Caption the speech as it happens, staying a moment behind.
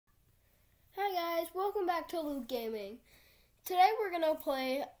guys, welcome back to Loot Gaming. Today we're gonna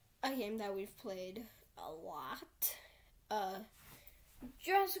play a game that we've played a lot.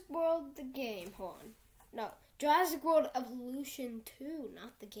 Jurassic World the game. Hold on. No, Jurassic World Evolution 2,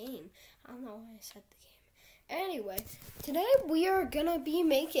 not the game. I don't know why I said the game. Anyway, today we are gonna be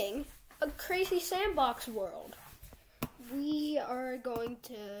making a crazy sandbox world. We are going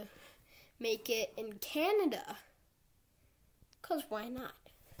to make it in Canada. 'Cause why not?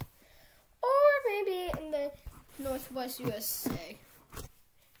 Or maybe in the Northwest USA.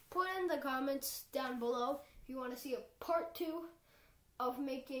 Put in the comments down below if you want to see a part 2 of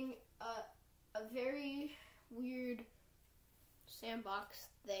making a very weird sandbox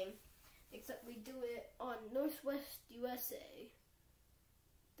thing. Except we do it on Northwest USA.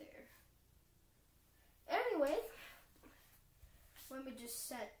 There. Anyway, let me just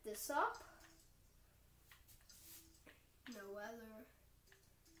set this up. No weather.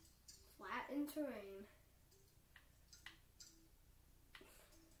 Flattened terrain.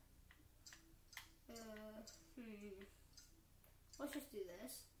 Let's just do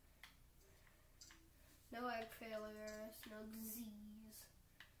this. No egg failures, no disease.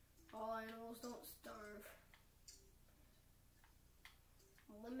 All animals don't starve.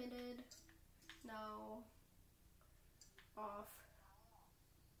 Limited. No. Off.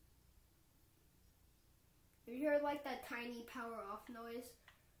 You hear like that tiny power off noise?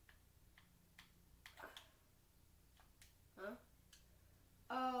 Huh?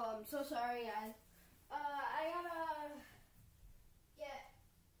 Oh, I'm so sorry, guys. I gotta get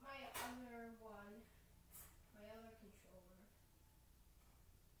my other one, my other controller.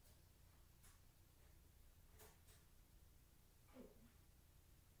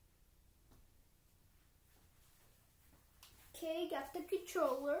 Okay, got the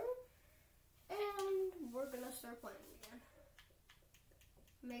controller, and we're gonna start playing again.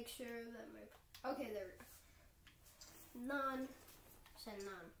 Make sure that my, okay, there we go. None. Said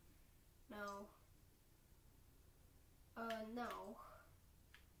none. No. No.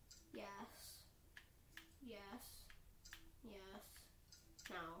 Yes. Yes. Yes.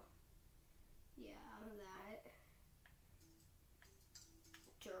 No. Yeah, that.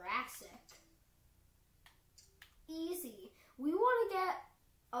 Jurassic. Easy. We want to get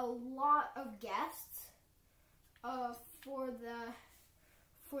a lot of guests for the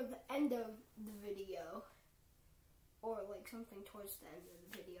end of the video. Or like something towards the end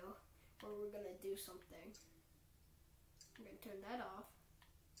of the video where we're gonna do something. I'm gonna turn that off.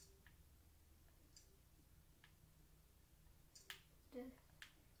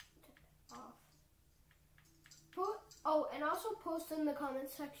 And also post in the comment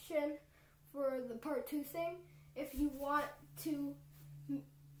section for the part 2 thing if you want to.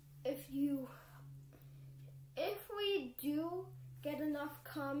 If we do get enough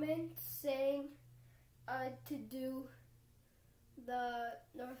comments saying to do the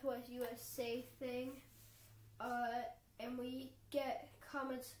Northwest USA thing, and we get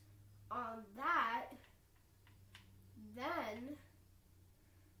comments on that, then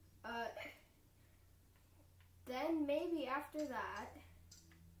maybe after that,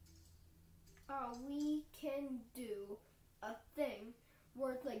 we can do a thing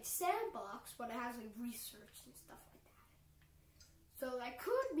where it's like sandbox, but it has like research and stuff like that. So that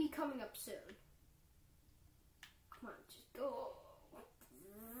could be coming up soon. Come on, just go.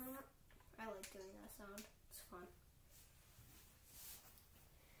 I like doing that sound. It's fun.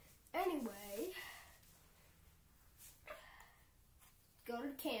 Anyway, go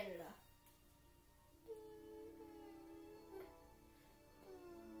to Canada.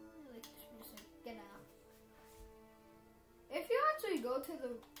 I like this music. Get out. If you actually go to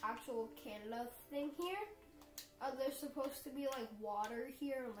the actual Canada thing here, there's supposed to be like water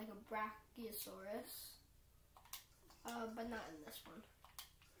here and like a brachiosaurus. But not in this one.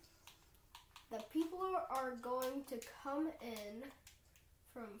 The people are going to come in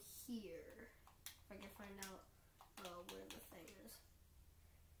from here. If I can find out where the thing is.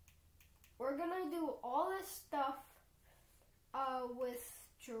 We're gonna do all this stuff with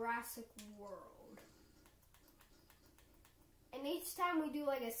Jurassic World. And each time we do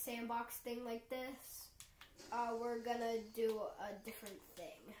like a sandbox thing like this, we're gonna do a different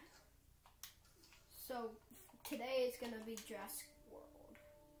thing. So today is gonna be Jurassic World.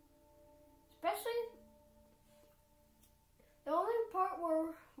 Especially the only part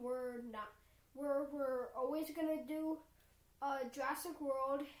where we're always gonna do Jurassic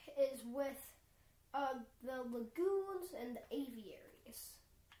World is with the lagoons and the aviaries.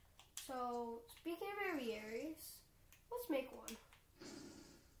 So speaking of aviaries, let's make one.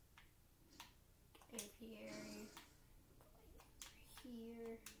 Aviary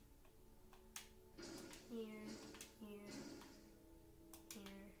here.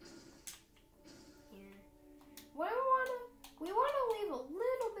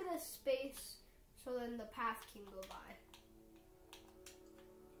 can go by.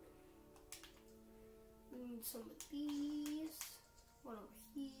 We need some of these. One over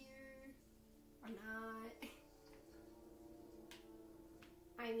here. Or not.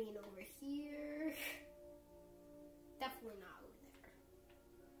 I mean over here. Definitely not over there.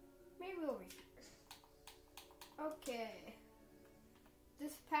 Maybe over here. Okay.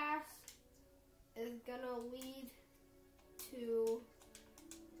 This path is gonna lead to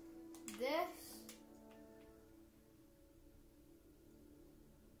this.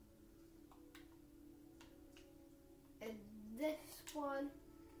 And this one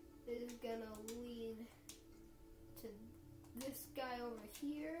is gonna lead to this guy over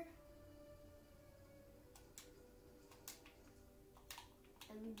here.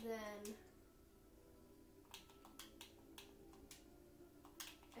 And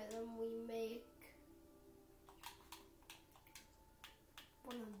then we make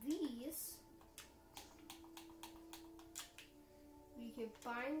one of these. We can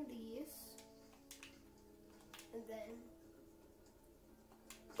bind these, and then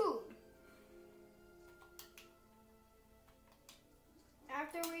boom.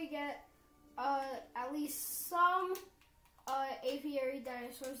 After we get at least some aviary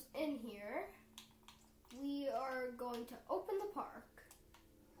dinosaurs in here, we are going to open the park.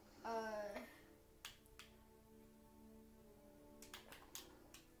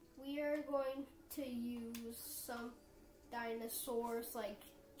 We are going to use some dinosaurs like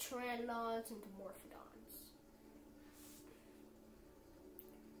pteranodons and morphodons.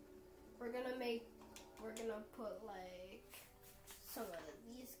 We're gonna put like some of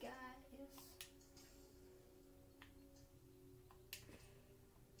these guys.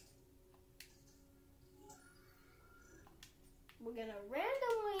 We're gonna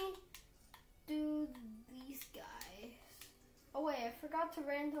randomly do these guys. Oh wait, I forgot to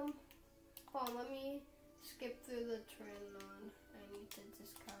random. Hold on, let me skip through the pteranodon. I need to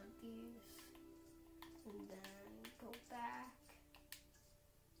discard these. And then go back.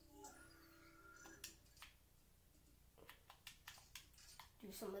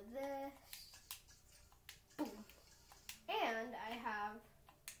 Do some of this. Boom. And I have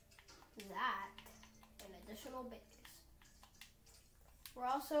that, an additional base. We're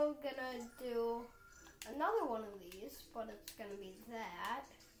also gonna do another one of these, but it's gonna be that.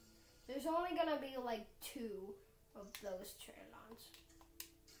 There's only gonna be like 2 of those pteranodons.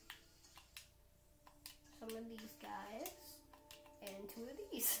 Some of these guys, and 2 of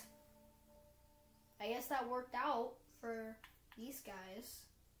these. I guess that worked out for these guys.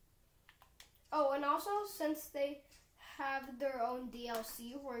 Oh, and also since they have their own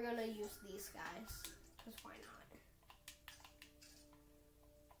DLC, we're gonna use these guys, because why not?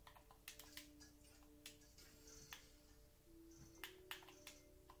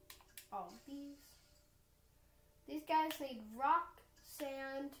 All of these. These guys need rock,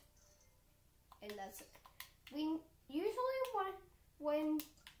 sand, and that's it. We usually when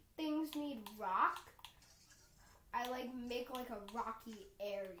things need rock, I like make like a rocky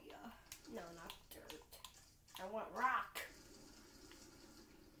area. No, not dirt. I want rock.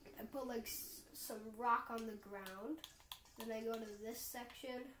 I put like some rock on the ground. Then I go to this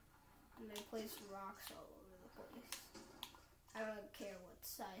section and I place rocks all over the place. I don't care what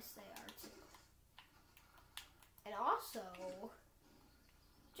size they are too. And also,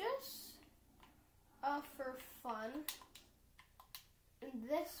 just for fun, in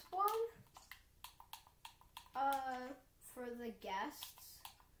this one, for the guests,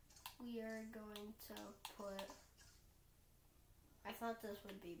 we are going to put, I thought this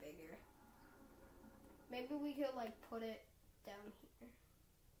would be bigger. Maybe we could like put it down here.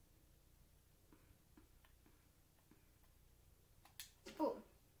 Boom.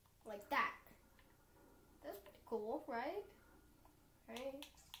 Like that. That's pretty cool, right? Right?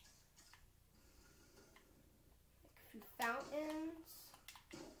 Like a few fountains.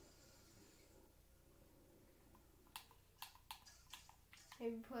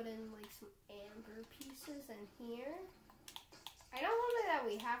 Maybe put in like some amber pieces in here. I know something that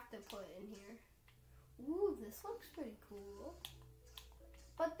we have to put in here. Ooh, this looks pretty cool.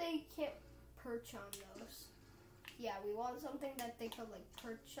 But they can't perch on those. Yeah, we want something that they could like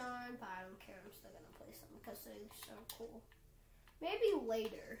perch on, but I don't care. I'm still gonna place them because they're so cool. Maybe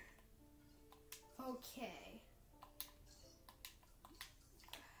later. Okay.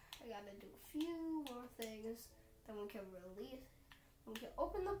 I gotta do a few more things. Then we can release. We can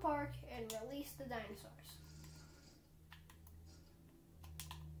open the park and release the dinosaurs.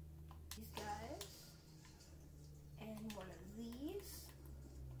 These guys. And one of these.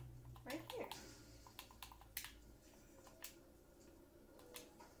 Right here.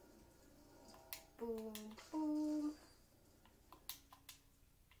 Boom, boom.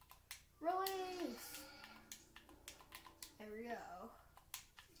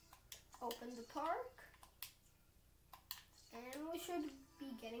 open the park. And we should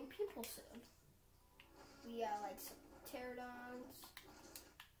be getting people soon. We got like some pterodons.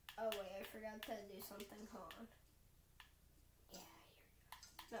 Oh wait, I forgot to do something. Hold on. Yeah, here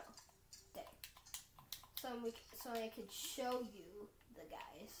we go. No, dang. So I could show you the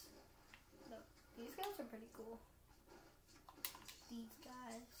guys. Look, these guys are pretty cool. These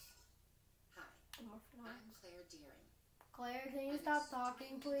guys. Hi, I'm Claire Deering. Claire, can you stop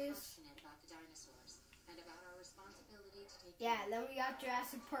talking, please? Passionate about the dinosaurs and about our responsibility to take Yeah, and then we got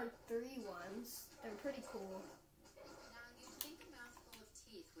Jurassic Park 3 ones. They're pretty cool. Now, you'd think a mouthful of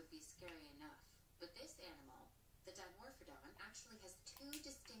teeth would be scary enough, but this animal, the Dimorphodon, actually has two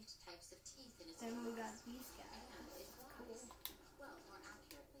distinct types of teeth in its Then we jaws. got these guys. And it Cool. flies. Well, more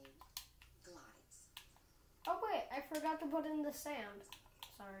accurately, glides. Oh wait, I forgot to put in the sand.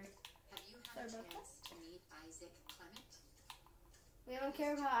 Sorry. Have you had Sorry a about chance to meet Isaac Clement? We don't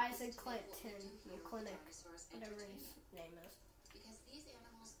care about Isaac Clinton, Clinic, whatever his name is. Because these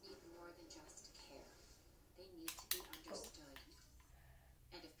animals need more than just care. They need to be understood.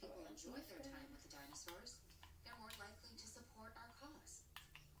 And if people enjoy their time with the dinosaurs, they're more likely to support our cause.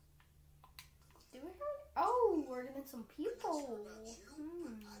 Do we have? Oh, we're getting some people.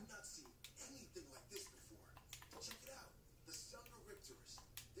 I've not seen anything like this before. Check it out. The Sungaripterus.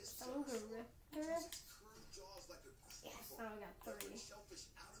 This Sungaripterus? curved jaws like a Yes, crumble. now we got 3. Shellfish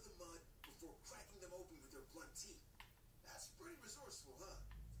out of the mud before cracking them open with their blunt teeth. That's pretty resourceful, huh?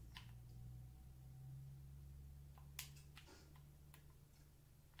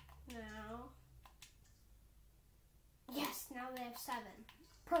 Now. Yes, now they have 7.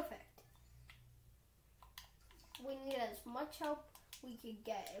 Perfect. We need as much help we could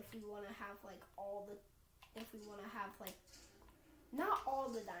get if we want to have like not all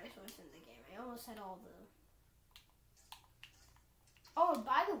the dinosaurs in the game. I almost said all the. Oh, and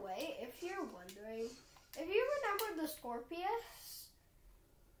by the way, if you're wondering, if you remember the Scorpius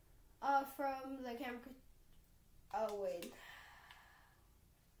from the camp. Oh wait,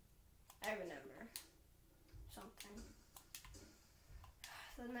 I remember something.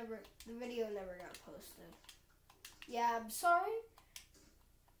 The video never got posted. Yeah, I'm sorry.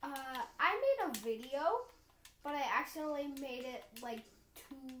 I made a video, but I accidentally made it like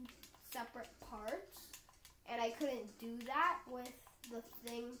 2 separate parts, and I couldn't do that with the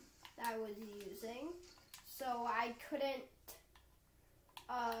thing that I was using, so I couldn't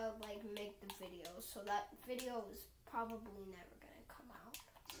like make the video. So that video is probably never gonna come out.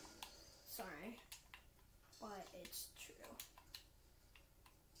 Sorry, but it's true.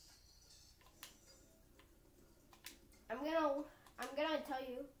 I'm gonna tell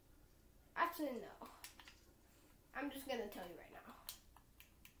you. Actually, no. I'm just gonna tell you right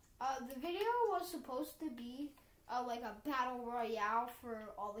now. The video was supposed to be like a battle royale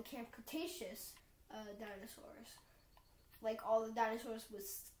for all the Camp Cretaceous dinosaurs. Like all the dinosaurs with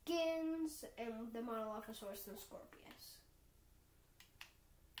skins and the Monolophosaurus and Scorpius.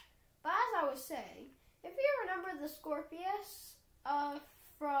 But as I was saying, if you remember the Scorpius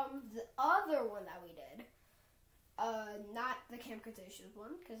from the other one that we did, not the Camp Cretaceous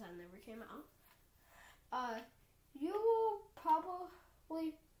one, because that never came out. You will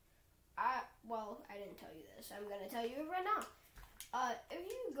probably, well, I didn't tell you this. I'm going to tell you right now. If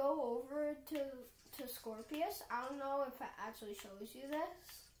you go over to Scorpius, I don't know if it actually shows you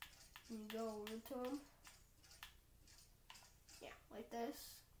this. You go over to him. Yeah, like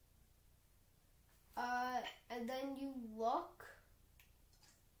this. And then you look,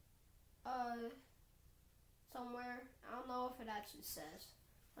 somewhere. I don't know if it actually says.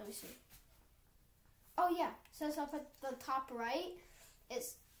 Let me see. Oh yeah, it says up at the top right.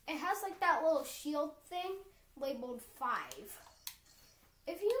 It has like that little shield thing labeled 5.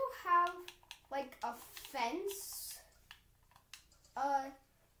 If you have like a fence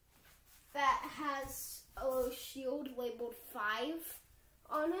that has a little shield labeled 5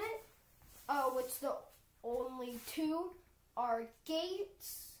 on it, which the only 2 are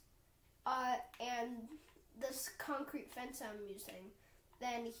gates and this concrete fence I'm using,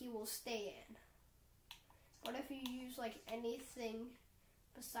 then he will stay in. What if you use like anything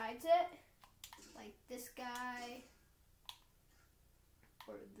besides it, like this guy,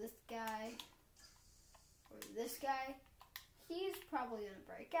 or this guy, or this guy, he's probably gonna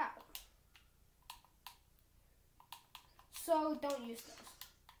break out. So don't use those.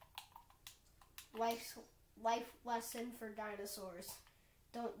 Life lesson for dinosaurs.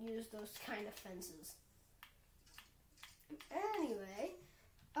 Don't use those kind of fences. Anyway,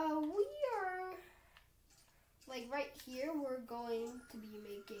 we are, like right here, we're going to be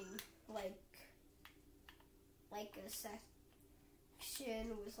making like a section collection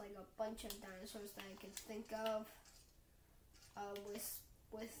with like a bunch of dinosaurs that I can think of,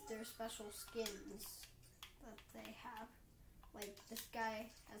 with their special skins that they have. Like this guy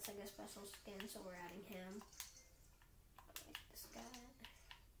has like a special skin, so we're adding him. Like this guy.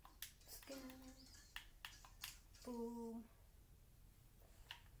 Skin. Boom.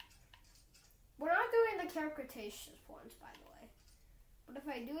 We're not doing the Camp Cretaceous ones, by the way. But if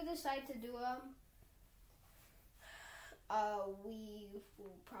I do decide to do them, we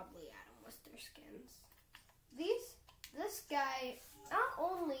will probably add them with their skins. This guy not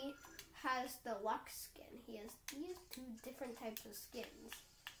only has the Lux skin, he has these two different types of skins.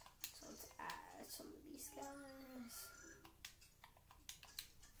 So let's add some of these guys.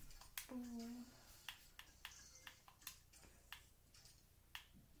 Boom.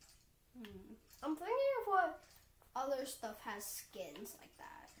 I'm thinking of what other stuff has skins like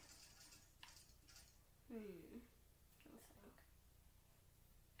that. Let me think.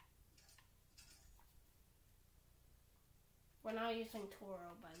 We're not using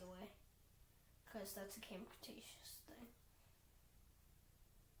Toro, by the way, because that's a Camp Cretaceous thing.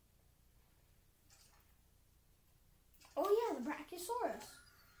 Oh yeah, the Brachiosaurus.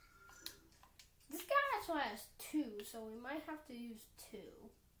 This guy actually has two, so we might have to use two.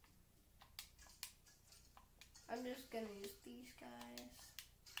 I'm just gonna use these guys.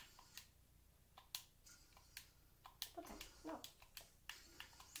 What the? No.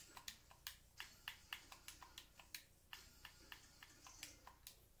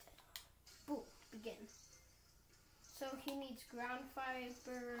 Boom. Begin. So he needs ground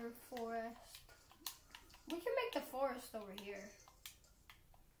fiber, forest. We can make the forest over here.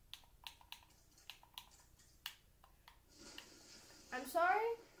 I'm sorry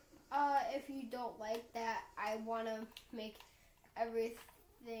if you don't like that. I want to make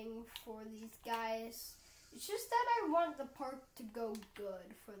everything for these guys. It's just that I want the park to go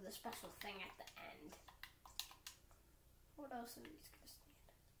good for the special thing at the end. What else do these guys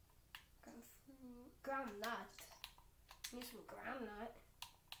need? Ground nut. Need some ground nut.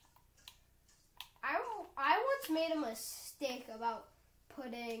 I once made a mistake about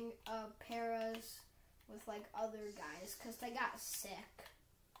putting paras with like other guys because they got sick.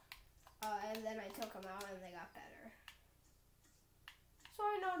 And then I took them out and they got better. So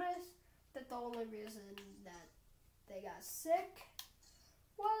I noticed that the only reason that they got sick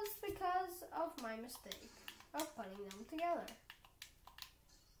was because of my mistake of putting them together.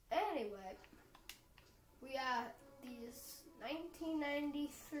 Anyway, we got these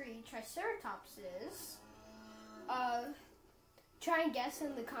 1993 Triceratopses. Try and guess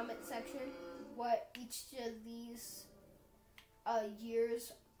in the comment section what each of these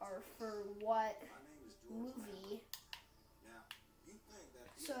years are for what movie.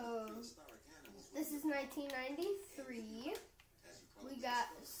 So this is 1993. We got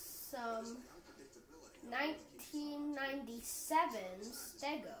some 1997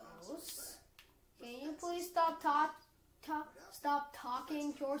 Stegos. Can you please stop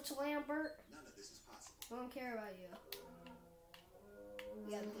talking, George Lambert? I don't care about you.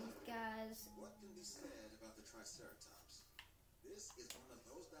 We got these guys. What can be said about the Triceratops? This is one of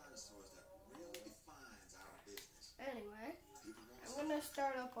those dinosaurs that really defines our business. Anyway, I'm gonna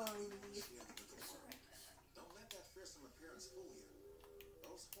start up on these. Don't let that fearsome appearance fool you.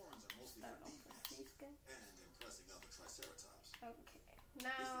 Those horns are mostly for defense and impressing other Triceratops. Okay, This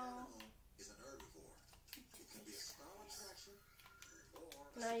now animal is an herbivore. It can be a star attraction or a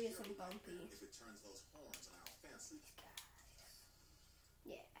now use security some bumpy. nightmare if it turns those horns on our fancy.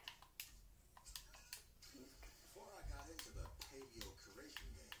 Yeah. Before I got into the paleo-curation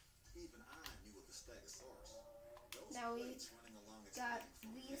game, even I knew of the Stegosaurus. Those Now we plates running along its got length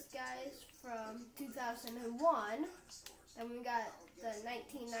from these head to guys tail from represent 2001. dinosaurs. Then we got the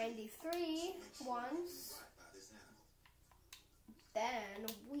 1993 ones. Right by this animal. Then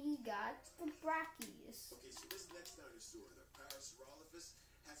we got the Brachies. Okay, so this next dinosaur, the Parasaurolophus,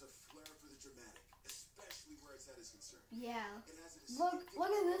 has a flair for the dramatic, especially where its head is concerned. Yeah. It has a Look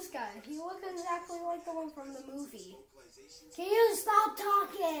distinctive at this guy. He looks exactly like the one from the movie. vocalizations. Can you stop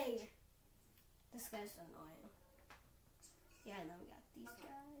talking? This guy's annoying. Yeah, and then we got these Okay.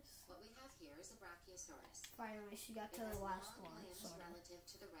 guys. What we have here is a Brachiosaurus. Finally, she got It to has the last long one. limbs Sort of. relative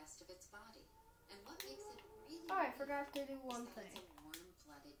to the rest of its body. And what makes it really Oh, I unique forgot to do is one that thing. it's a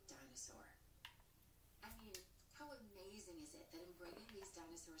warm-blooded dinosaur. I mean, how amazing is it that in bringing these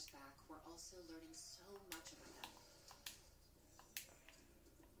dinosaurs back, we're also learning so much about them.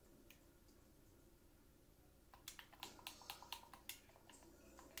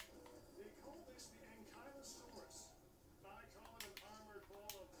 They call this the Ankylosaurus. I call it an armored ball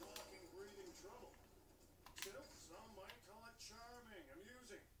of blocking breathing trouble. Still, some might call it charming and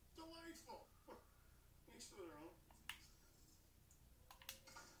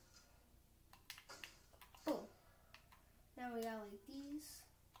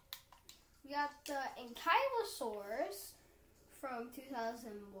We got the Ankylosaurus from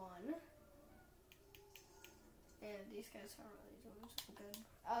 2001. And these guys aren't really doing so good.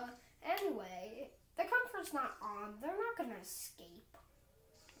 Anyway, the comfort's not on. They're not gonna escape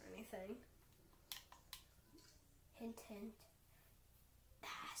or anything. Hint, hint.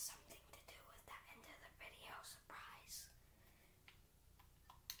 That has something to do with that end of the video. Surprise.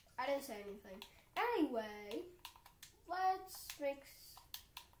 I didn't say anything. Anyway, let's make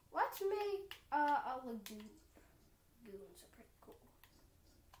a lagoon. Lagoons are pretty cool.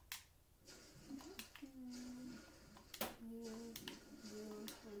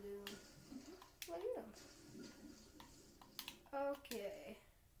 Lagoon. Okay.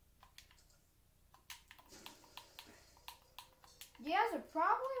 You guys are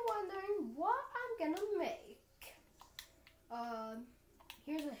probably wondering what I'm gonna make.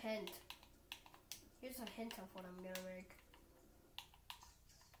 Here's a hint. Here's a hint of what I'm gonna make.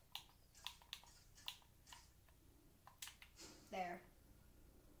 There.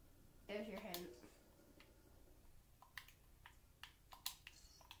 There's your hint.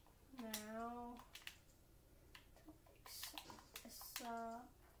 Now, to set this up.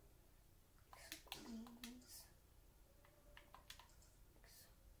 These.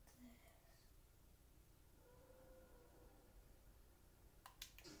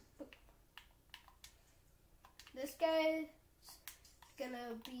 This guy's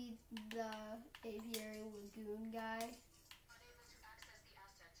gonna be the aviary lagoon guy.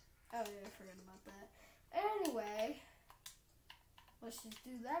 Oh yeah, I forgot about that. Anyway, let's just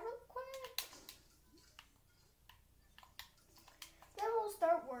do that real quick. Then we'll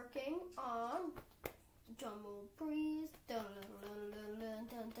start working on drum roll, please. Yeah,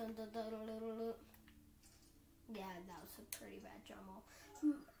 that was a pretty bad drum roll.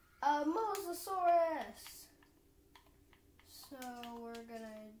 Mosasaurus. So we're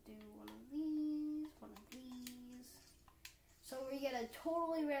gonna do one of these, one of these. So we get a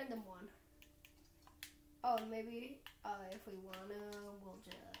totally random one. Oh, and maybe if we wanna, we'll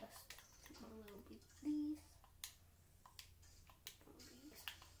just do a little bit of these.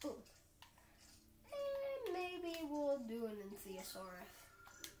 Boom. And maybe we'll do an Entheosaurus.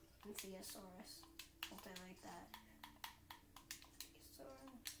 Something like that.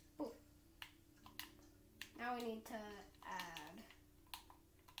 Entheosaurus. Boom. Now we need to add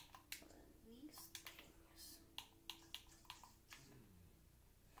one of these things.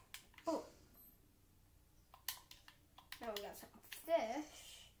 Boom. Now we got some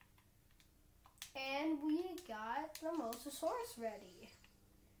fish. And we got the Mosasaurus ready.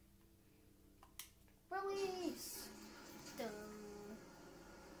 Release. Dun,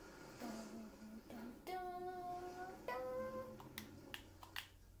 dun, dun, dun, dun.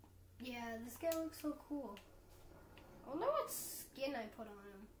 Yeah, this guy looks so cool. I wonder what skin I put on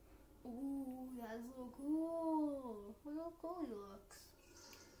him. Ooh, that's so cool. Look how cool he looks.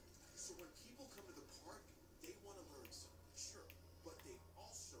 So when people come to the park, they want to learn something, sure, but they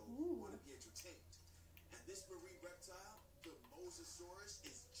also want to be entertained. And this marine reptile, the Mosasaurus,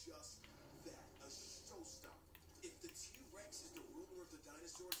 is just that, a showstopper. If the T-Rex is the ruler of the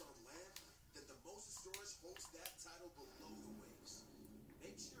dinosaurs on land, then the Mosasaurus holds that title below the waves.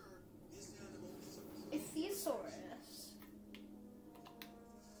 Make sure this animal is a Ichthyosaurus.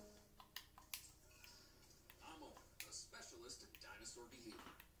 I'm a specialist in dinosaur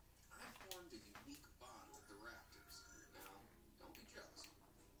behavior. I formed a unique bond with the raptors. Now, don't be jealous.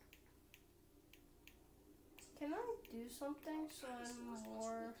 Can I do something so Dinosaurs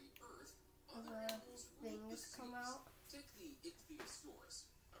more once ruled the earth, of other the animals ruled the things come seas. out? Take the Ichthyosaurus,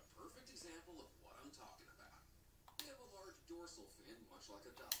 a perfect example of what I'm talking about. They have a large dorsal fin, much like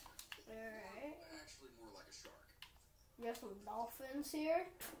a dolphin. Alright. Actually, more like a shark. We got some dolphins here.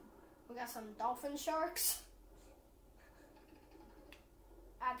 We got some dolphin sharks.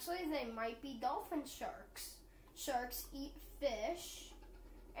 Actually, they might be dolphin sharks. Sharks eat fish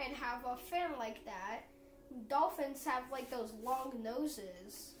and have a fin like that. Dolphins have like those long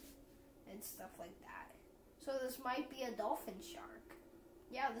noses and stuff like that. So this might be a dolphin shark.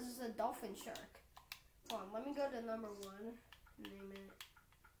 Yeah, this is a dolphin shark. Hold on, let me go to number 1. Name it.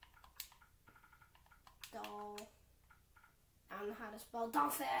 I don't know how to spell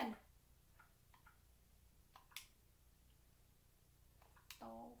dolphin.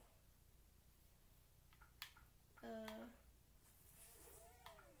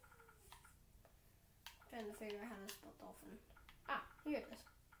 Trying to figure out how to spell dolphin. Ah, here it is.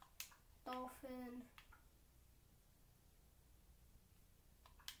 Dolphin.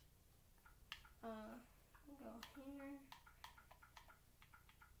 Go here.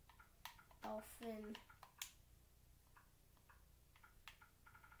 Dolphin.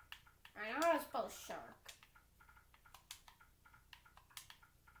 I I know how to spell shark.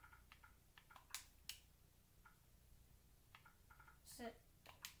 Sit.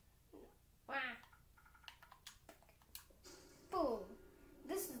 Wah. Boom.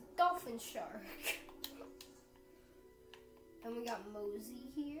 This is dolphin shark. And we got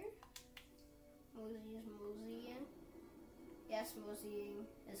Mosey here. Mosey is moseying. Yes, moseying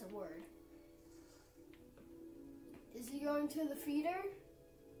is a word. Is he going to the feeder?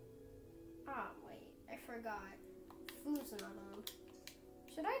 Ah, wait, I forgot. Food's not on.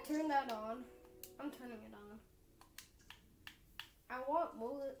 Should I turn that on? I'm turning it on. I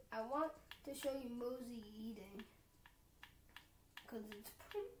want to show you Mosey eating. Because it's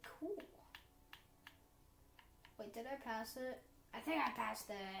pretty cool. Wait, did I pass it? I think I passed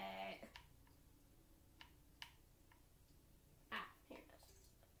it. Ah, here it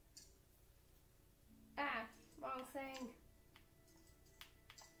is. Ah, wrong thing.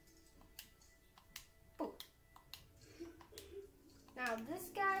 Boom. Now this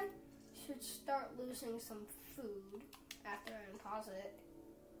guy should start losing some food after I unpause it.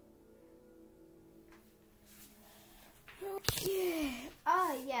 Okay.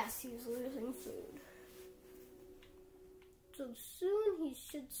 Ah, yes, he's losing food. So soon he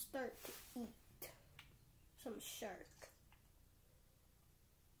should start to eat some shark.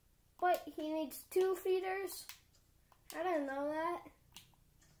 But he needs 2 feeders? I didn't know that.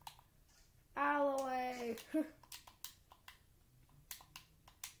 Out of the way.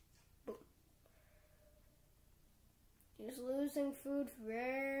 He's losing food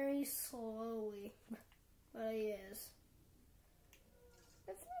very slowly. But he is.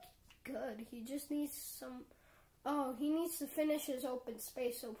 I think he's good. He just needs some... Oh, he needs to finish his open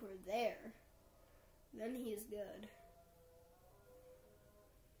space over there. Then he's good.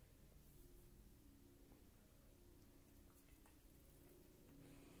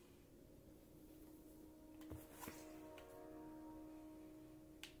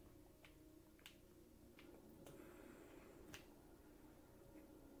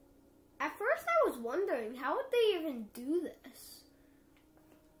 At first I was wondering, how would they even do this?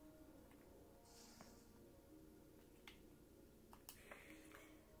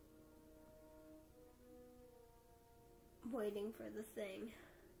 Waiting for the thing.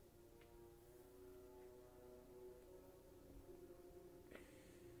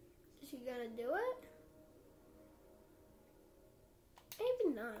 Is he gonna do it?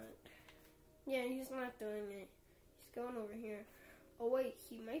 Maybe not. Yeah, he's not doing it. He's going over here. Oh wait,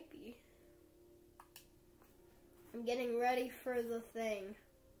 he might be. I'm getting ready for the thing.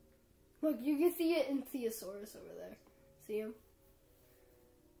 Look, you can see an Ichthyosaurus over there. See him?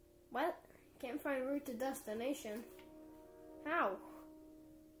 What? Can't find route to destination. How?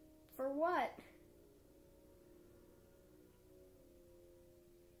 For what?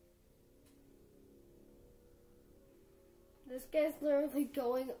 This guy's literally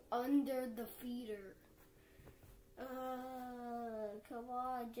going under the feeder. Come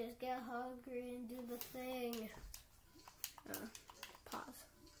on, just get hungry and do the thing. Pause.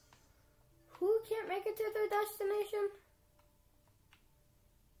 Who can't make it to their destination?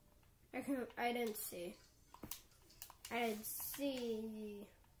 I didn't see. I didn't see.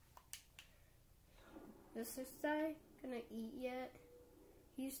 Is this guy gonna eat yet?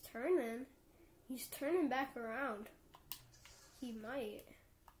 He's turning. He's turning back around. He might.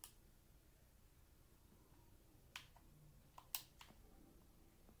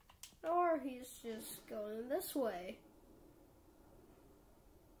 Or he's just going this way.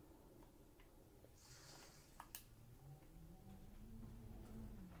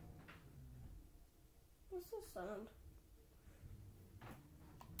 What's the sound?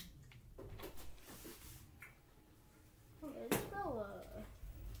 Okay, it's Bella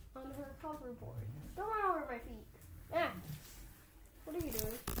on her hoverboard. Don't run over my feet. Ah! What are you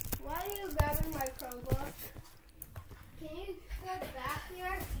doing? Why are you grabbing my Chromebook? Can you go back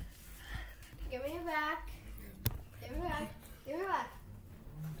here? Give me it back. Give me back. Give me back.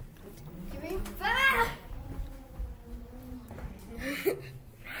 Give me back!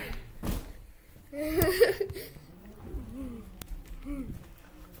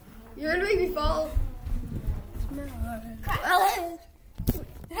 You're gonna make me fall.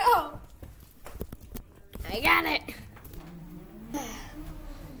 No. I got it.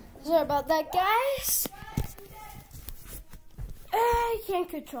 Sorry about that, guys. I can't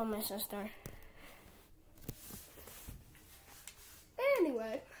control my sister.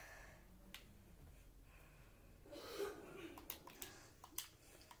 Anyway.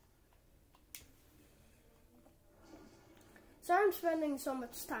 Sorry I'm spending so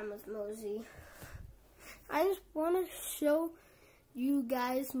much time with Mosey. I just want to show You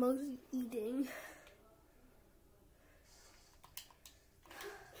guys mostly eating.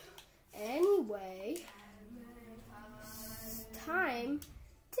 Anyway, it's time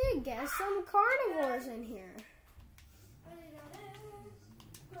to get some carnivores in here.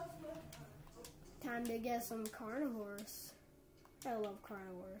 Time to get some carnivores. I love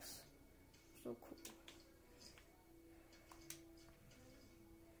carnivores. So cool.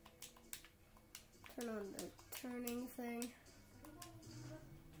 Turn on the turning thing.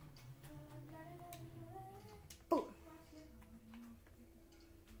 Boom.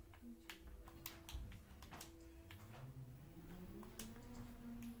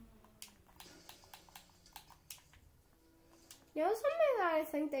 You know something that I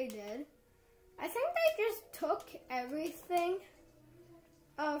think they did? I think they just took everything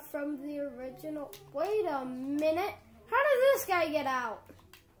from the original. Wait a minute. How did this guy get out?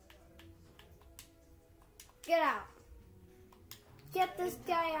 Get out. Get this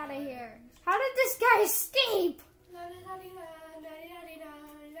guy out of here. How did this guy escape?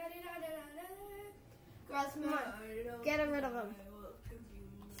 Come on. Get rid of him.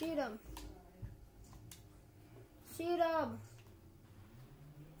 Shoot him. Shoot him.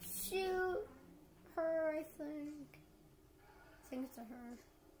 Shoot her, I think. I think it's a her.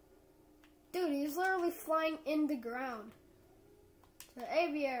 Dude, he's literally flying in the ground. The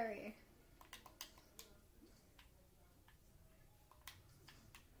aviary.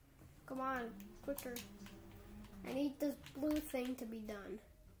 Come on, quicker. I need this blue thing to be done.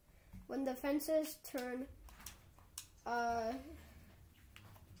 When the fences turn,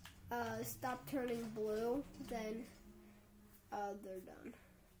 stop turning blue, then, they're done.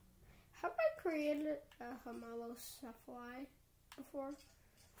 Have I created a homolocephali before?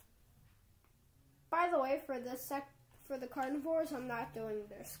 By the way, for the carnivores, I'm not doing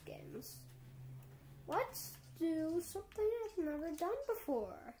their skins. Let's do something I've never done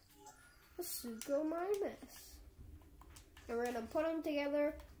before. A Suchomimus. And we're gonna put him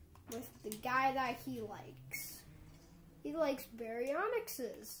together with the guy that he likes. He likes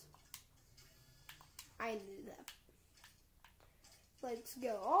baryonyxes. I knew that. Let's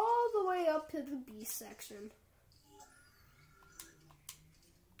go all the way up to the B section.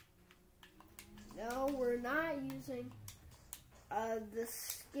 No, we're not using the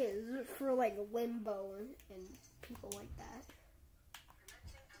skins for like Limbo and people like that.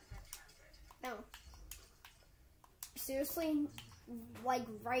 No. Seriously, like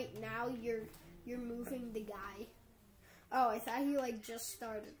right now you're moving the guy. Oh, I thought he like just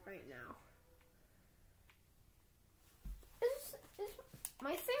started right now.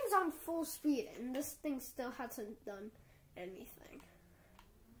 My thing's on full speed and this thing still hasn't done anything.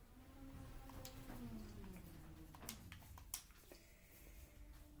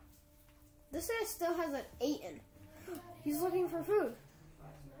 This guy still hasn't eaten. He's looking for food.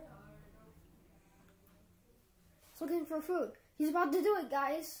 He's looking for food. He's about to do it,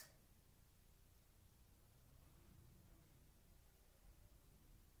 guys.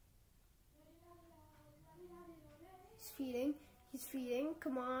 He's feeding. He's feeding.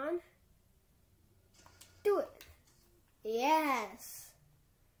 Come on. Do it. Yes.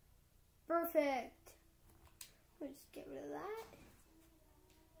 Perfect. Let's just get rid of that.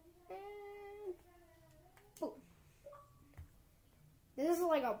 And boom. This is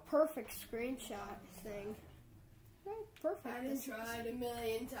like a perfect screenshot thing. Very perfect. I've tried a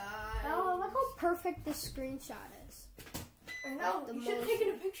million times. Oh, look how perfect this screenshot is. I know. You should have taken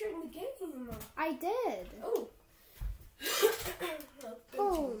a picture in the game. I did. Oh.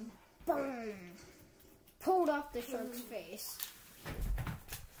 Boom. Boom. Pulled off the shark's face.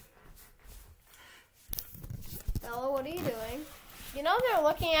 Bella, what are you doing? You know they're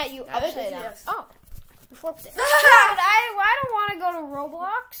looking at you upside down. Yes. Oh, you flipped it. Dude, I don't want to go to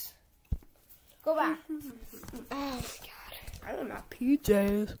Roblox. Go back. Oh my god. I don't know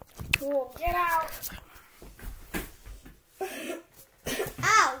PJs. Cool. Get out.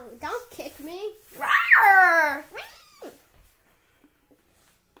 Ow, don't kick me. Rawr.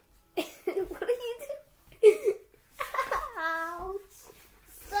 What are you doing? Ouch.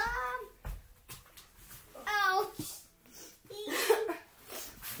 Stop. Ouch.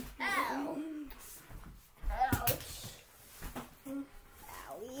 Ow. Ouch.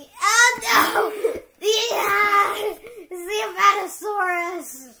 Owie. Oh no! Yeah! It's the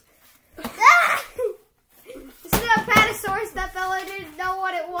Apatosaurus! Ah! It's the Apatosaurus that Bella didn't know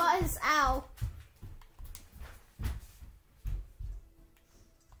what it was. Ow.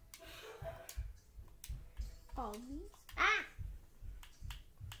 All these. Ah!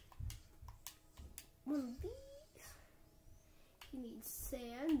 One of these. He needs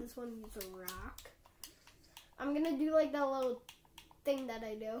sand. This one needs a rock. I'm gonna do like that little thing that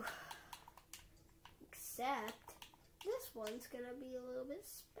I do. Except this one's gonna be a little bit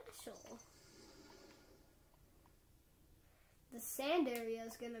special. The sand area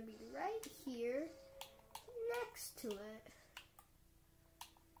is gonna be right here next to it.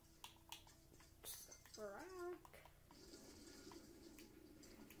 Just a rock.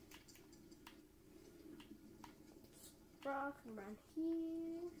 Rock around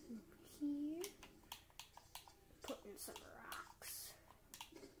here, here. Put in some rocks.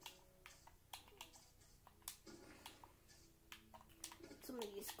 Some of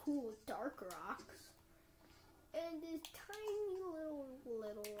these cool dark rocks. And this tiny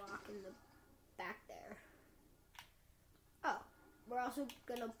little rock in the back there. Oh, we're also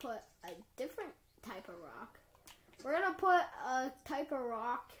gonna put a different type of rock. We're gonna put a type of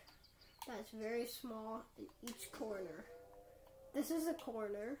rock that's very small in each corner. This is a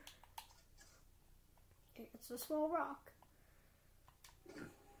corner. It's a small rock.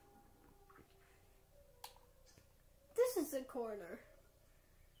 This is a corner.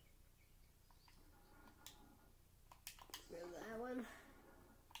 Remember that one?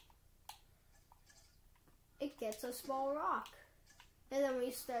 It gets a small rock. And then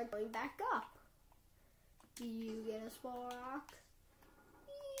we start going back up. You get a small rock.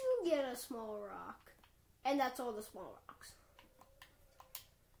 You get a small rock. And that's all the small rocks.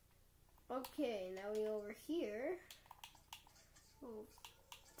 Okay, now we over here. Move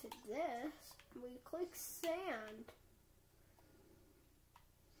to this. We click sand.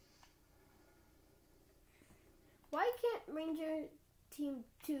 Why can't Ranger Team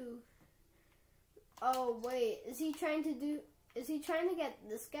 2? Oh wait, is he trying to get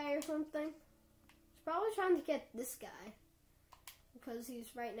this guy or something? He's probably trying to get this guy. Because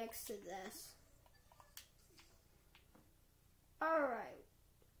he's right next to this. Alright.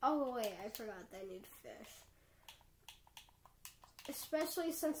 Oh wait, I forgot that I need fish.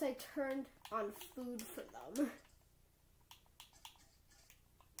 Especially since I turned on food for them.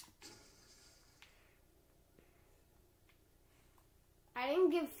 I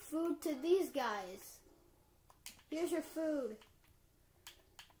didn't give food to these guys. Here's your food.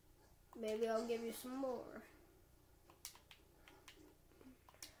 Maybe I'll give you some more.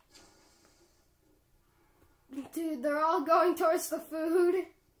 Dude, they're all going towards the food.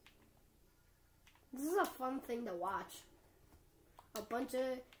 This is a fun thing to watch. A bunch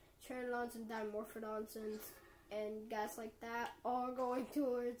of Pteranodons and Dimorphodons and guys like that all going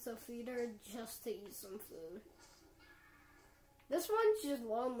towards a feeder just to eat some food. This one's just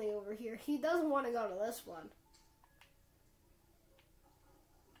lonely over here. He doesn't want to go to this one.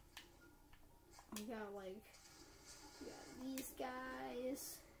 We got these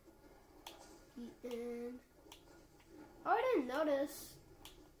guys eating. Oh, I didn't notice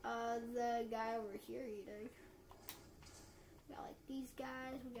the guy over here eating. We got these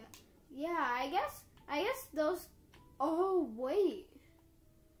guys. We got, yeah, I guess those. Oh wait,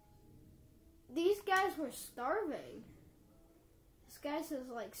 these guys were starving. This guy's is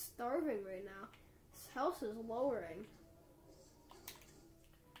starving right now. His health is lowering.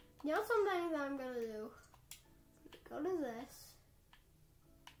 You know something that I'm gonna do? Go to this.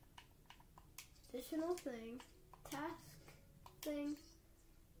 Additional thing. Task thing.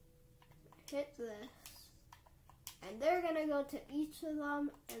 Hit this. And they're gonna go to each of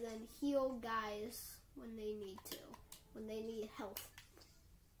them and then heal guys when they need to. When they need health.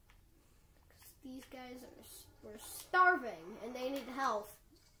 Because these guys were starving and they need health.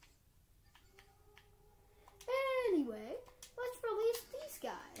 Anyway, let's release these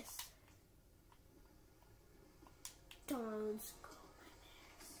guys. Don't go my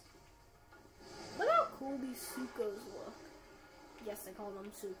mess. Look how cool these Sucos look. Yes, I call them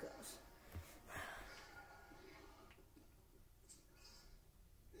Sucos.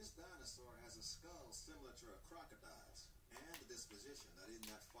 This dinosaur has a skull similar to a crocodile's, and a disposition that isn't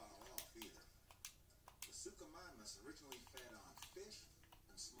that far off either. The Suchomimus originally fed on fish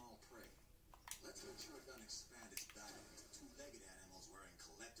and small prey. Let's make sure it doesn't expand its diet into two-legged animals wearing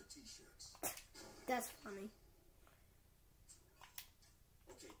collector t-shirts. That's funny.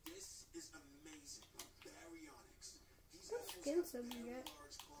 Okay, this is amazing. Baryonyx. These What animals skins did we have get?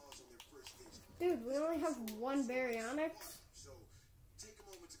 large claws on their first stage. Dude, we only have one Baryonyx. So, take a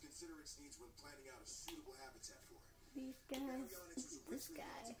moment to consider its needs when planning out a suitable habitat for it. These guys. Baryonyx was This originally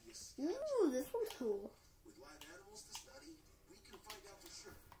guy. meant to be a scavenger. Ooh, this one's cool. With live animals to study, we can find out for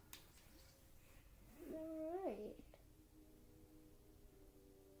sure. Alright.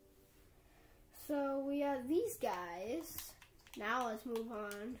 So we have these guys. Now let's move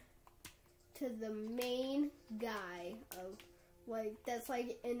on to the main guy of that's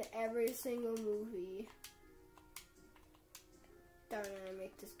in every single movie. Darn it, I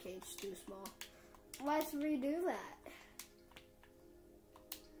make this cage too small. Let's redo that.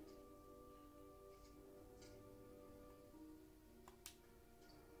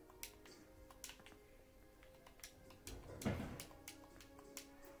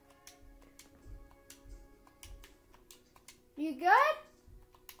 You good?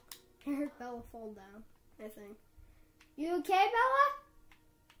 I heard Bella fall down, I think. You okay, Bella?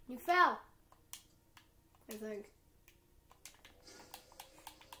 You fell, I think.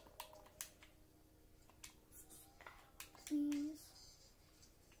 Please.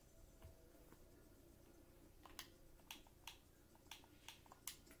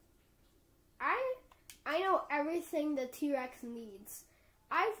 I know everything the T-Rex needs.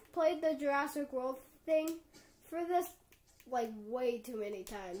 I've played the Jurassic World thing for this like way too many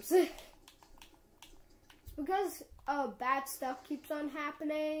times. It's because bad stuff keeps on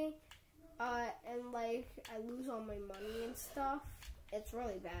happening, and like I lose all my money and stuff. It's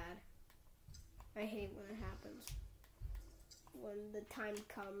really bad. I hate when it happens. When the time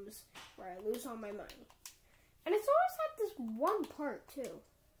comes where I lose all my money. And it's always at this one part too.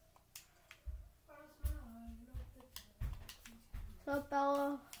 What's up,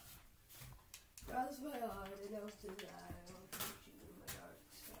 Bella? Cross my heart and else to die. I'll put you in my dark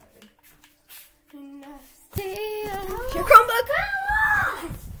side. And I still... Here come back!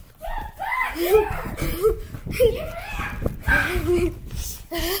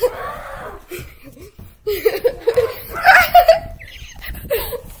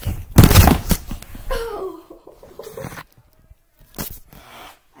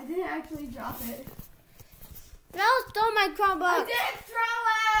 I didn't actually drop it. Bella stole my Chromebook! I didn't throw it!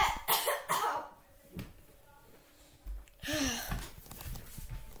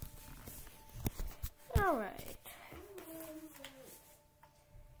 Alright.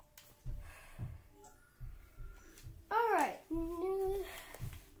 Alright.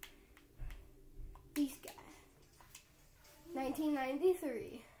 These guys.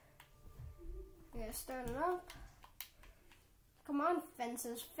 1993. We gotta start it up. Come on,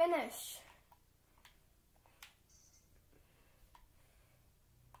 fences, finish.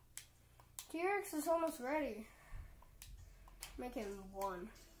 T-Rex is almost ready. Make him one.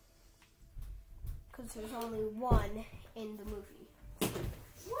 Because there's only one in the movie.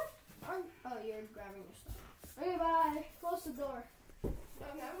 What? Oh, you're grabbing your stuff. Okay, bye. Close the door.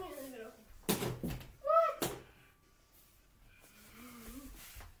 Okay, I'm gonna leave it open. What?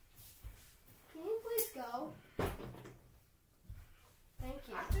 Can you please go? Thank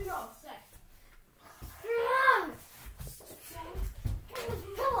you. I think I'll say.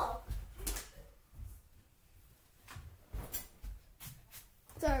 Pillow.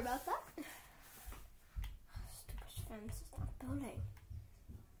 Sorry about that. Stupid fence is not building.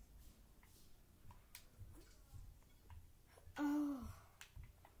 Oh.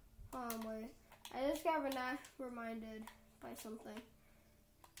 Wait. I just got reminded by something.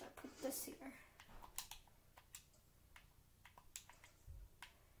 I put this here.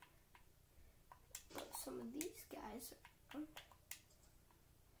 Put some of these guys around.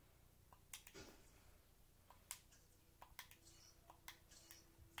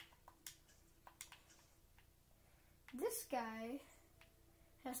 This guy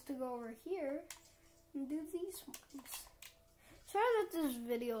has to go over here and do these ones. Sorry that this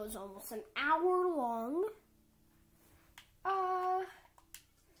video is almost an hour long. But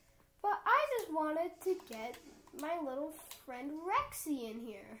I just wanted to get my little friend Rexy in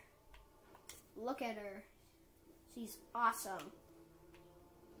here. Look at her. She's awesome.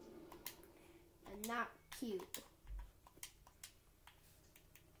 And not cute.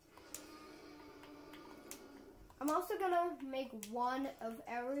 I'm also gonna make one of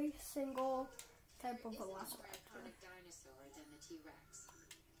every single type of Is a more velociraptor. iconic dinosaur than the T-Rex.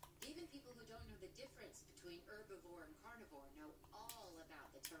 Even people who don't know the difference between herbivore and carnivore know all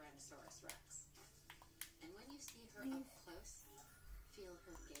about the Tyrannosaurus Rex. And when you see her up close, feel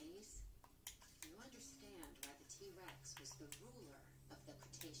her gaze, you understand why the T-Rex was the ruler of the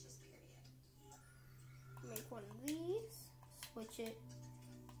Cretaceous period. Make one of these, switch it,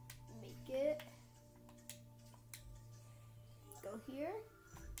 make it. Go here,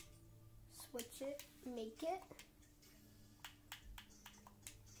 switch it, make it.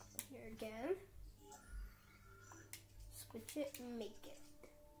 Here again, switch it, make it.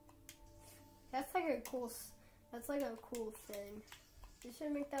 That's like a cool. That's like a cool thing. You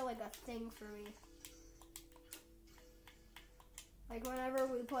should make that like a thing for me. Like whenever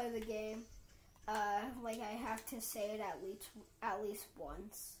we play the game, like I have to say it at least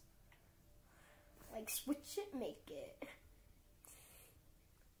once. Like switch it, make it.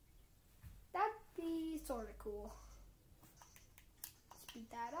 That'd be sort of cool. Heat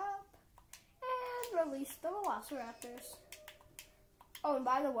that up. And release the velociraptors. Oh, and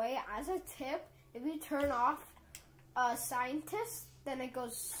by the way, as a tip, if you turn off scientist, then it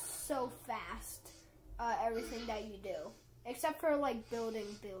goes so fast, everything that you do. Except for, like, building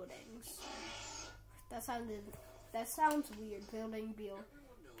buildings. That sounds weird, building buildings.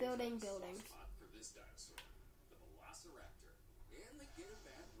 Spot for this dinosaur, the velociraptor, and they get a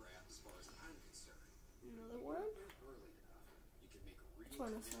bad rap as far as I'm concerned. Another one? Early enough, you can make real Which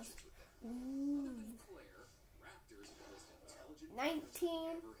one is connections this? with them. Ooh. Other than Claire, raptors are the most intelligent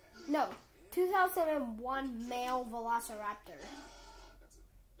creatures we've ever had. No, 2001 male velociraptor.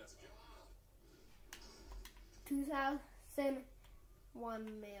 That's a joke.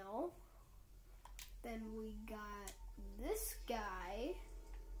 2001 male. Then we got this guy,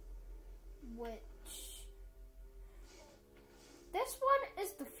 which this one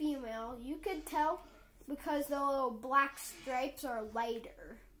is the female. You could tell because the little black stripes are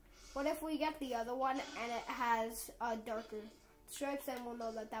lighter. What if we get the other one and it has darker stripes, then we'll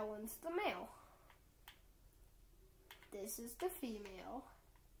know that that one's the male. This is the female.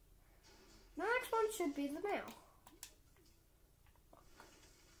 The next one should be the male.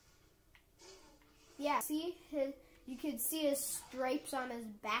 Yeah, see, you can see his stripes on his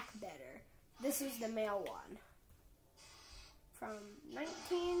back better. This is the male one from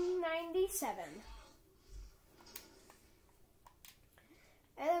 1997.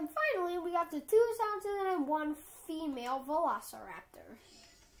 And then finally, we got the 2001 female velociraptor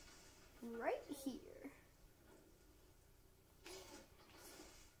right here.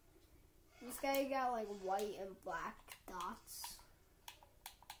 This guy got like white and black dots.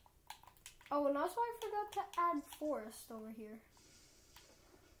 Oh, and also I forgot to add forest over here.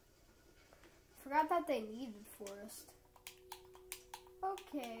 Forgot that they needed forest.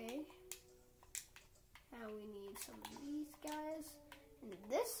 Okay. Now we need some of these guys. And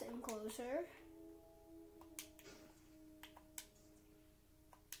this enclosure.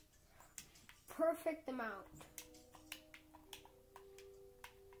 Perfect amount.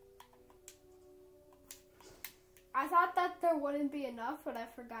 I thought that there wouldn't be enough, but I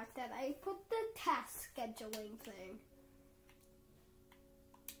forgot that I put the task scheduling thing.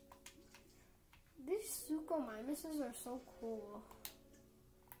 These Suchomimuses are so cool.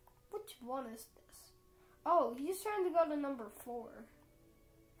 Which one is this? Oh, he's trying to go to number 4.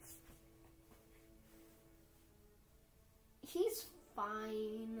 He's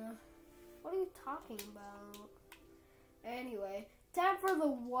fine. What are you talking about? Anyway, time for the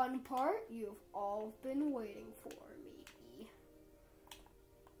one part you've all been waiting for, maybe.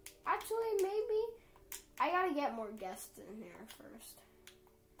 Actually, maybe I gotta get more guests in here first.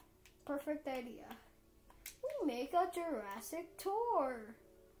 Perfect idea. We make a Jurassic tour.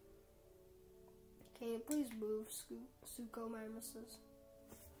 Can you please move, Suchomimuses?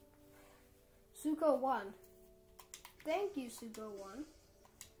 Sucho 1. Thank you, Sucho 1.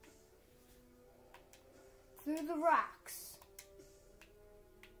 Through the rocks.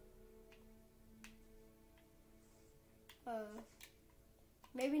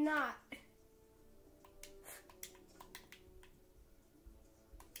 Maybe not.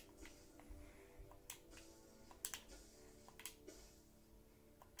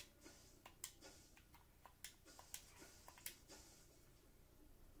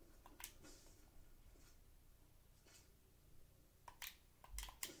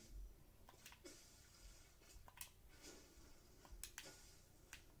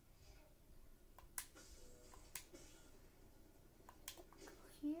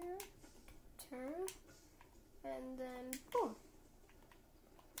 Here, turn, and then boom.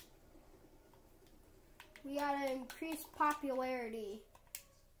 We gotta increase popularity.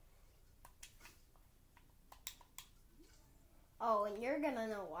 Oh, and you're gonna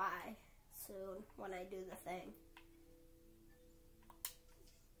know why soon when I do the thing.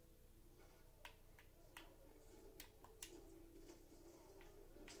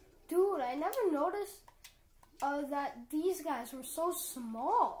 Dude, I never noticed that these guys were so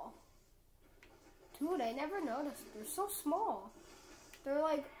small. Dude, I never noticed. They're so small. They're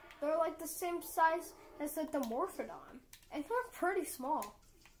like the same size as like the Morphodon, and they're pretty small.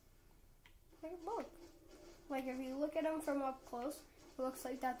 Like, look. Like if you look at them from up close, it looks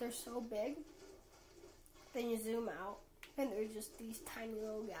like that they're so big. Then you zoom out, and they're just these tiny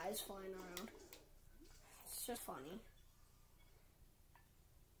little guys flying around. It's just funny.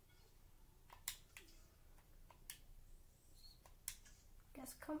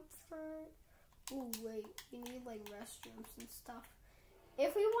 Comfort. Ooh, wait, you need like restrooms and stuff.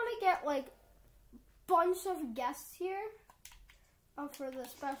 If we want to get like bunch of guests here for the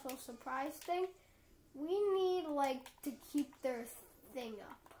special surprise thing, we need like to keep their thing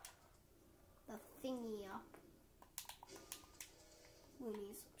up. The thingy up. We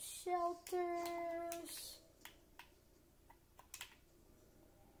need some shelters.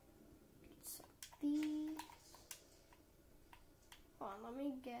 Some of these. Hold on, let me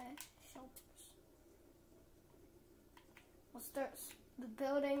get shelters. We'll start the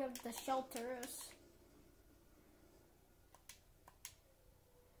building of the shelters.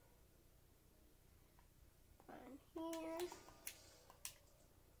 One here.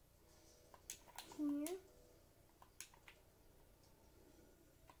 Here.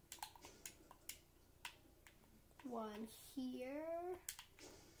 One here.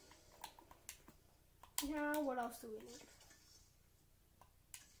 Now, what else do we need?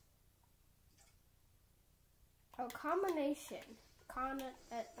 A combination.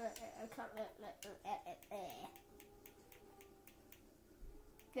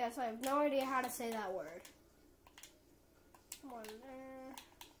 Yes, I have no idea how to say that word. One there.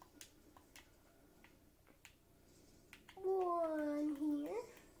 One here.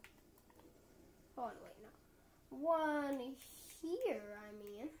 Oh, wait, no. One here, I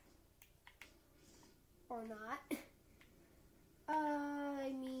mean. Or not.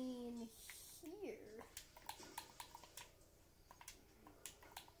 I mean here.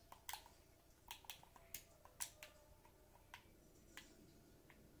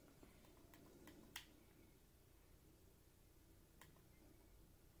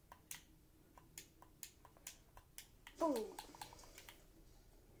 Boom.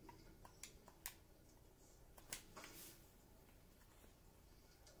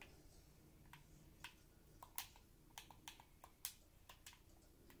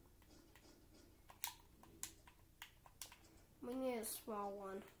 We need a small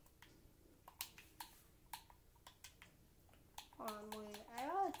one. Wait, I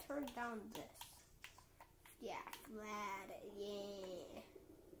gotta turn down this. Yeah, flat, yeah.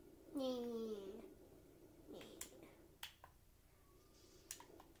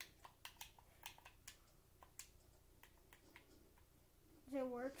 It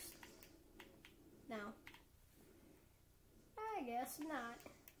works? No. I guess not.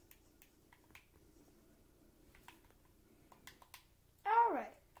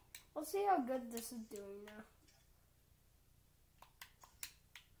 Alright. We'll see how good this is doing now.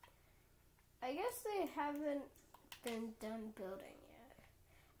 I guess they haven't been done building yet.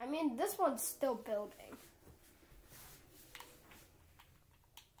 I mean, this one's still building.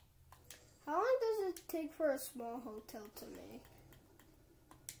 How long does it take for a small hotel to make?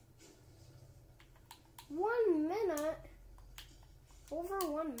 1 minute? Over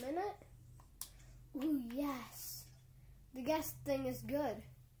 1 minute? Ooh, yes. The guest thing is good.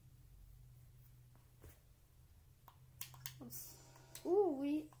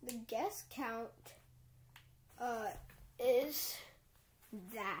 The guest count is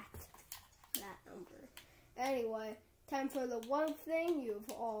that number. Anyway, time for the one thing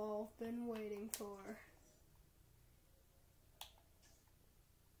you've all been waiting for.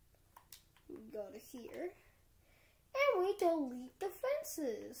 We go to here, and we delete the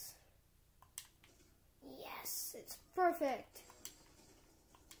fences. Yes, it's perfect.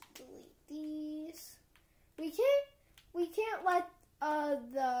 Delete these. We can't let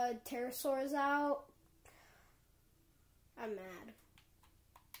the pterosaurs out. I'm mad.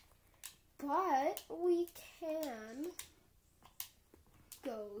 But we can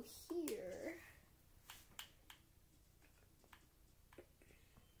go here.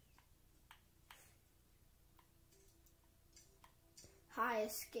 High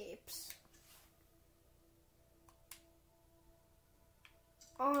escapes.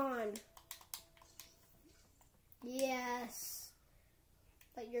 On. Yes.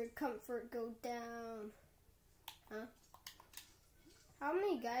 Let your comfort go down. Huh? How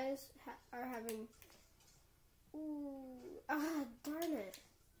many guys are having... Ooh. Ah, darn it.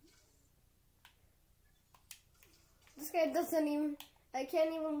 This guy doesn't even... I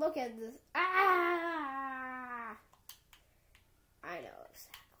can't even look at this. Ah! I know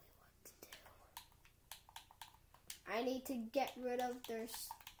exactly what to do. I need to get rid of their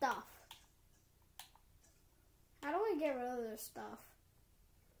stuff. How do I get rid of their stuff?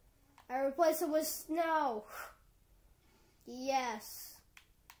 I replace it with snow. Yes.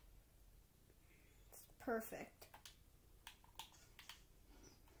 It's perfect.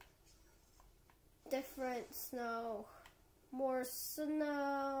 Different snow. More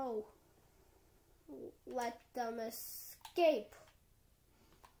snow. Let them escape.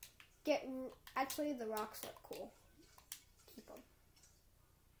 Actually, the rocks look cool. Keep them.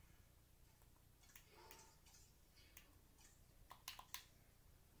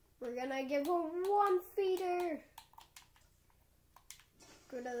 We're gonna give him one feeder.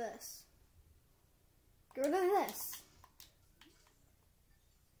 Get rid of this. Get rid of this.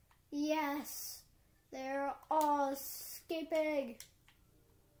 Yes. They're all escaping.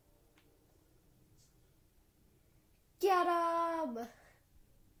 Get 'em!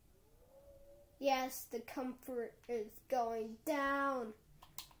 Yes, the comfort is going down.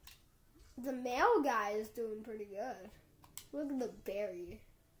 The male guy is doing pretty good. Look at the berry.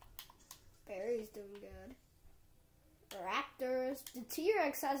 Berry's doing good. Raptors. The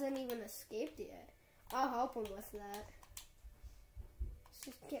T-Rex hasn't even escaped yet. I'll help him with that. Let's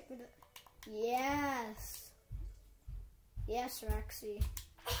just get rid of... Yes. Yes, Rexy.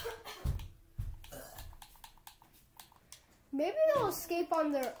 Maybe they'll escape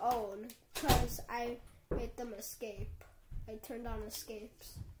on their own because I made them escape. I turned on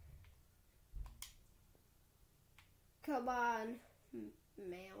escapes. Come on,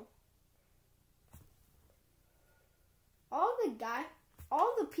 male.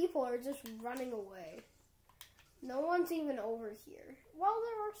 All the people are just running away. No one's even over here. Well,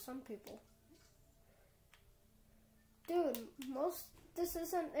 there are some people. Dude, this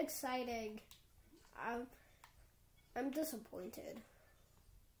isn't exciting. I'm disappointed.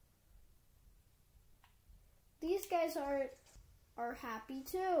 These guys are happy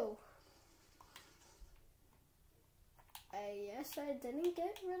too. Yes, I didn't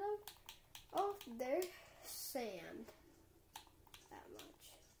get rid of their sand that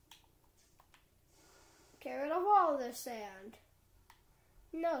much. Get rid of all their sand.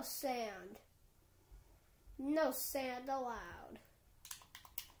 No sand. No sand allowed.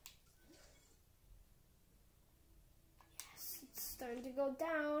 Yes, it's starting to go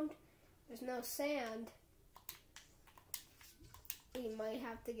down. There's no sand. We might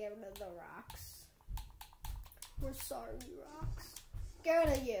have to get rid of the rocks. We're sorry, rocks. Get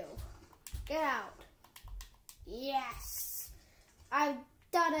rid of you. Get out. Yes. I've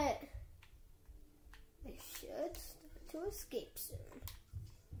done it. They should start to escape soon.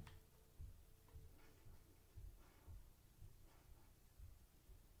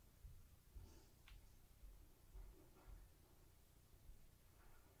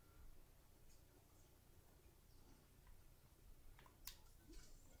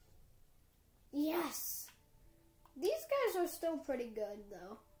 Yes. These guys are still pretty good,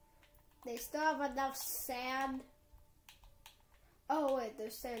 though. They still have enough sand. Oh, wait,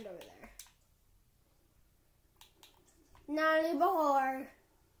 there's sand over there. Not anymore.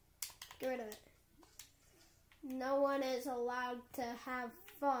 Get rid of it. No one is allowed to have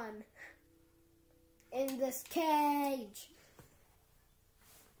fun in this cage.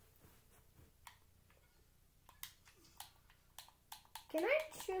 Can I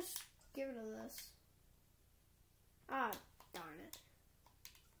just get rid of this? Ah, darn it.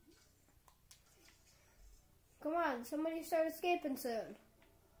 Come on, somebody start escaping soon.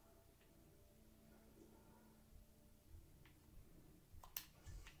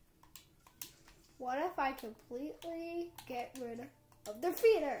 What if I completely get rid of the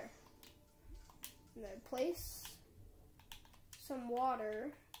feeder? And then place some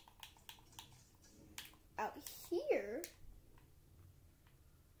water out here.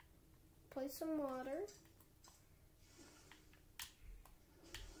 Place some water.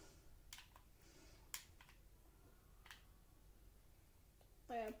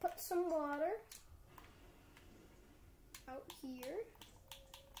 I'm gonna put some water out here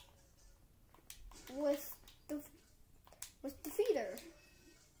with the feeder.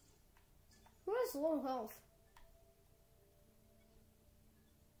 Who has low health?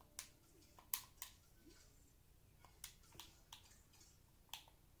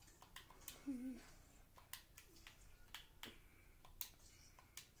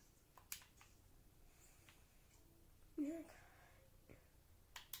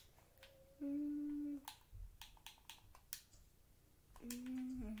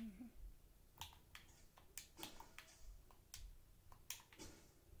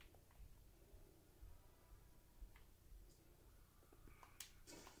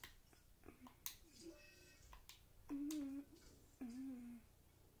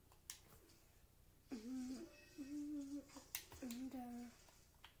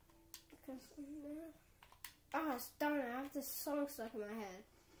 Ah, darn it, I have this song stuck in my head.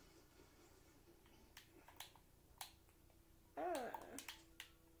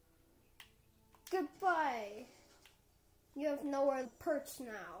 Goodbye. You have nowhere to perch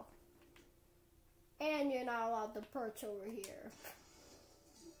now. And you're not allowed to perch over here.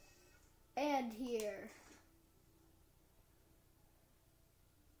 And here.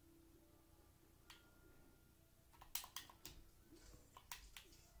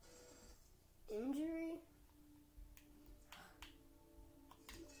 Injury?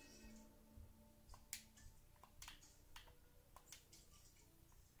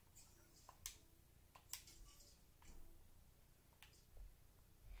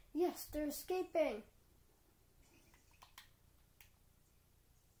 Yes, they're escaping.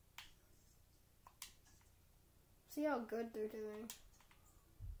 See how good they're doing.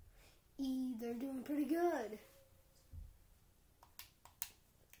 They're doing pretty good.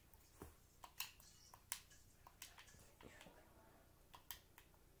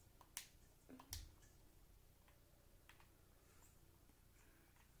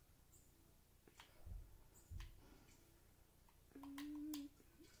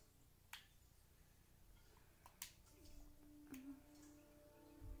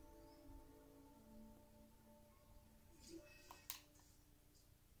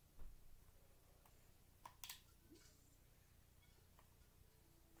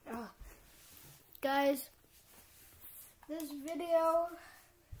 Guys, this video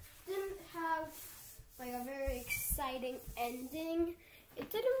didn't have like a very exciting ending.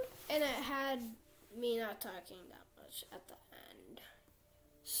 It didn't, and it had me not talking that much at the end.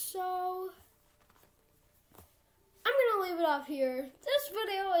 So I'm gonna leave it off here. This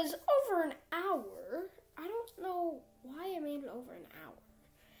video is over an hour. I don't know why I made it over an hour.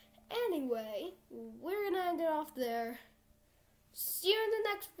 Anyway, we're gonna end it off there. See you in the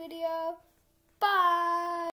next video. Bye!